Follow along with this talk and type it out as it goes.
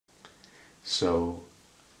So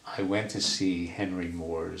I went to see Henry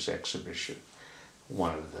Moore's exhibition,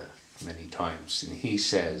 one of the many times, and he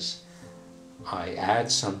says, I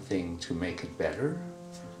add something to make it better,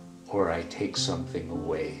 or I take something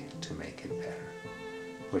away to make it better,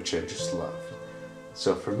 which I just love.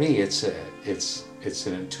 So for me, it's an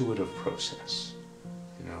intuitive process,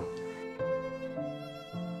 you know.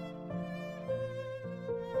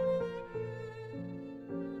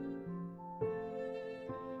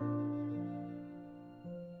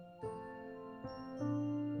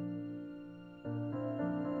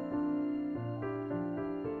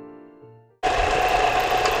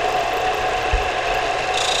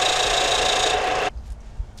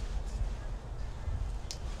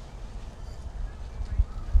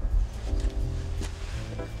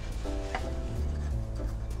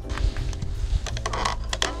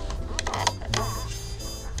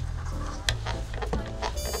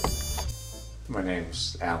 My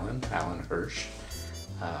name's Allan Hirsh.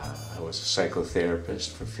 I was a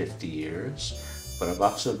psychotherapist for 50 years, but I've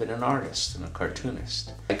also been an artist and a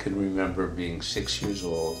cartoonist. I can remember being 6 years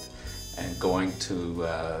old and going to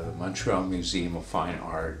the Montreal Museum of Fine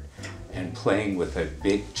Art and playing with a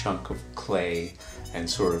big chunk of clay and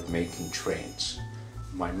sort of making trains.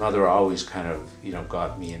 My mother always kind of,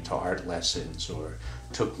 got me into art lessons or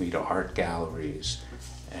took me to art galleries.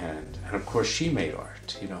 And of course she made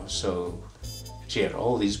art, so she had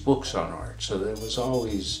all these books on art, so there was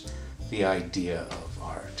always the idea of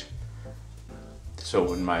art. So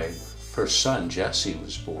when my first son, Jesse,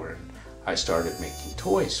 was born, I started making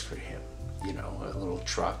toys for him, little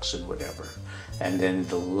trucks and whatever. And then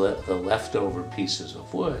the leftover pieces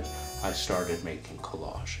of wood, I started making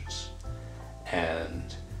collages.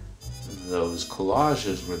 And those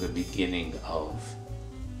collages were the beginning of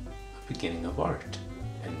art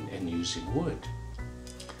and using wood.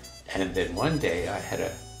 And then one day I had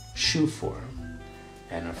a shoe form,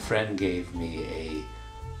 and a friend gave me a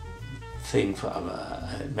thing from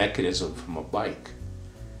a mechanism from a bike,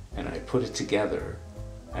 and I put it together,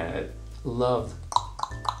 and I loved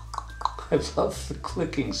the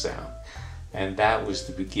clicking sound. And that was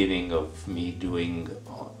the beginning of me doing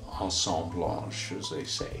ensemblage, as they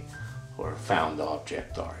say, or found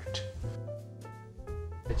object art.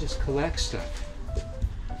 I just collect stuff,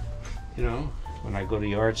 when I go to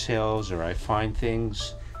yard sales or I find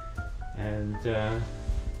things, and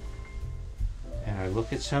I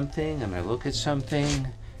look at something and I look at something,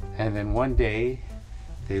 and then one day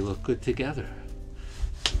they look good together,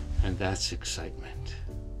 and that's excitement.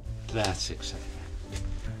 That's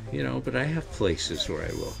excitement. But I have places where I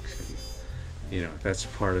look, and, that's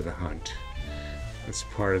part of the hunt. That's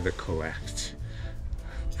part of the collect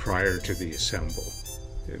prior to the assemble,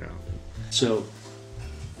 So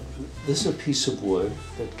this is a piece of wood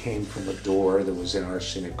that came from a door that was in our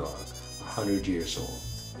synagogue, 100 years old.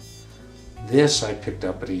 This I picked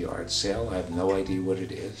up at a yard sale. I have no idea what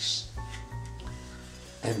it is.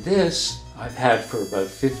 And this I've had for about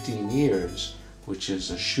 15 years, which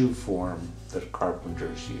is a shoe form that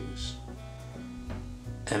carpenters use.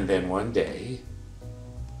 And then one day,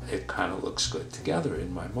 it kind of looks good together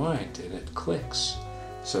in my mind, and it clicks.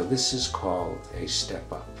 So this is called a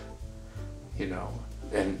step up,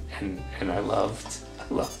 and I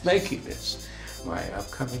loved making this. My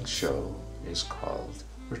upcoming show is called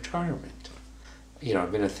Retirement.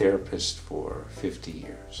 I've been a therapist for 50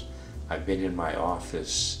 years. I've been in my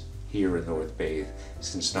office here in North Bay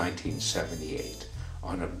since 1978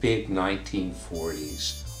 on a big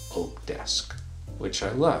 1940s oak desk, which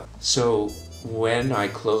I love. So when I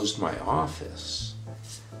closed my office,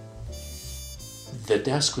 the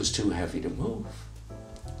desk was too heavy to move.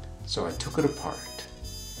 So I took it apart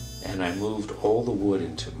and I moved all the wood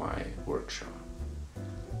into my workshop.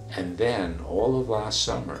 And then all of last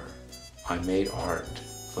summer, I made art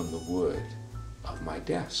from the wood of my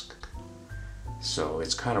desk. So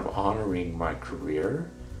it's kind of honoring my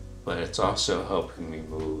career, but it's also helping me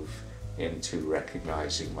move into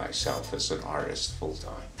recognizing myself as an artist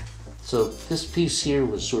full-time. So this piece here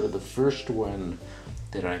was sort of the first one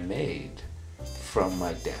that I made from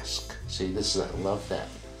my desk. See, I love that,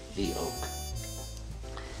 the oak.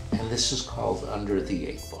 And this is called Under the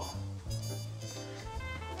 8 Ball.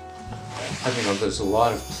 There's a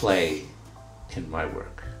lot of play in my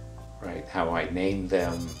work, right? How I name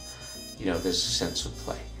them, there's a sense of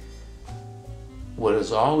play. What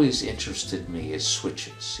has always interested me is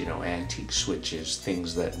switches, antique switches,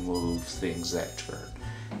 things that move, things that turn.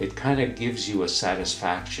 It kind of gives you a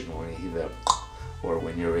satisfaction when you hear that, or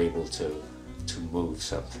when you're able to move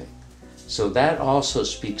something. So that also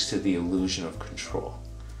speaks to the illusion of control,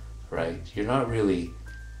 right? You're not really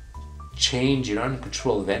you're not in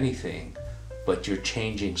control of anything but you're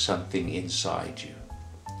changing something inside you.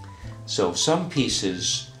 So some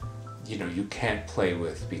pieces, you can't play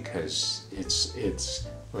with because it's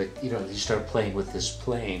like, you start playing with this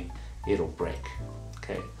plane, it'll break,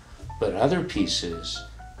 okay? But other pieces,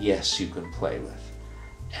 yes, you can play with.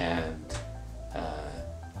 And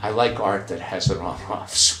I like art that has an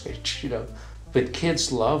on-off switch, But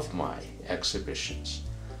kids love my exhibitions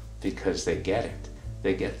because they get it.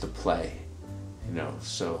 They get the play,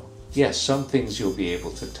 So, yes, some things you'll be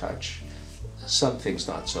able to touch. Some things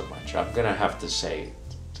not so much. I'm going to have to say,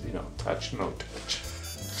 touch, no touch.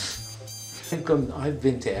 I've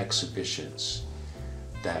been to exhibitions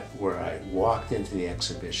where I walked into the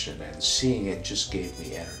exhibition and seeing it just gave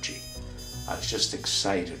me energy. I was just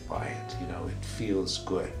excited by it, it feels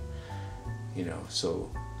good,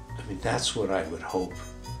 so, that's what I would hope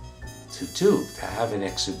to do, to have an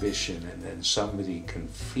exhibition and then somebody can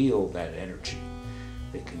feel that energy.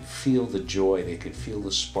 They can feel the joy, they can feel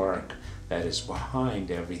the spark that is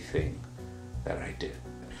behind everything that I did.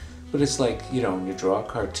 But it's like, when you draw a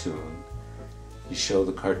cartoon, you show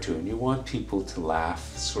the cartoon, you want people to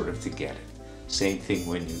laugh, sort of to get it. Same thing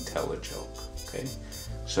when you tell a joke, okay?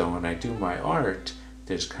 So when I do my art,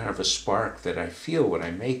 there's kind of a spark that I feel when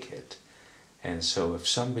I make it. And so if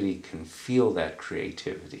somebody can feel that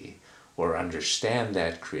creativity or understand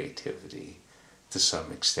that creativity to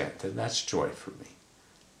some extent, then that's joy for me.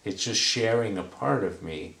 It's just sharing a part of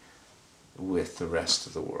me with the rest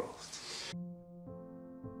of the world.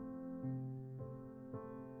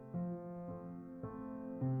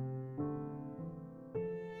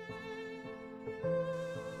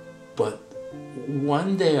 But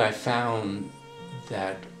one day I found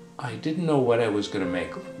that I didn't know what I was going to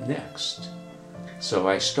make next. So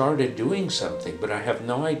I started doing something, but I have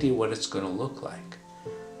no idea what it's going to look like.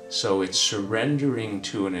 So it's surrendering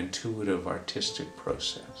to an intuitive artistic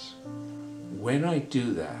process. When I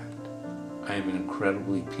do that, I am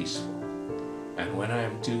incredibly peaceful. And when I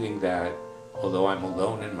am doing that, although I'm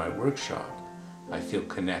alone in my workshop, I feel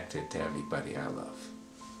connected to everybody I love.